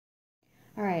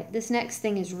All right, this next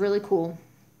thing is really cool.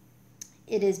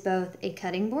 It is both a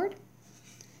cutting board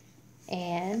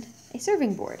and a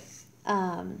serving board.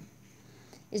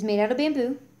 It's made out of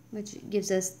bamboo, which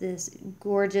gives us this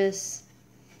gorgeous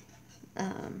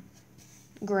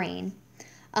grain.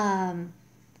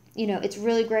 You know, it's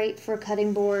really great for a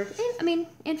cutting board,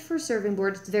 and for a serving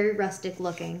board. It's very rustic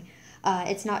looking.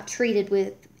 It's not treated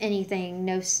with anything,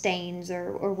 no stains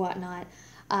or whatnot.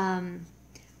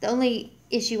 The only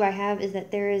issue I have is that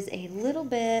there is a little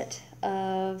bit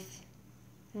of,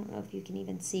 I don't know if you can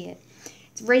even see it.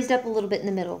 It's raised up a little bit in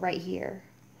the middle right here.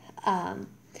 And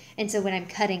so when I'm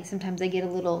cutting, sometimes I get a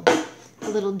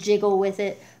little jiggle with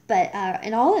it. But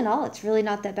in all, it's really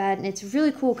not that bad. And it's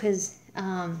really cool because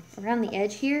around the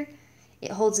edge here, it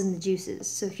holds in the juices.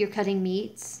 So if you're cutting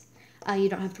meats, you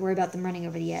don't have to worry about them running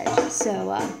over the edge.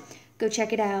 So go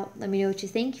check it out. Let me know what you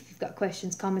think. If you've got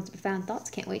questions, comments, profound thoughts,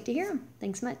 can't wait to hear them.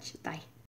 Thanks much. Bye.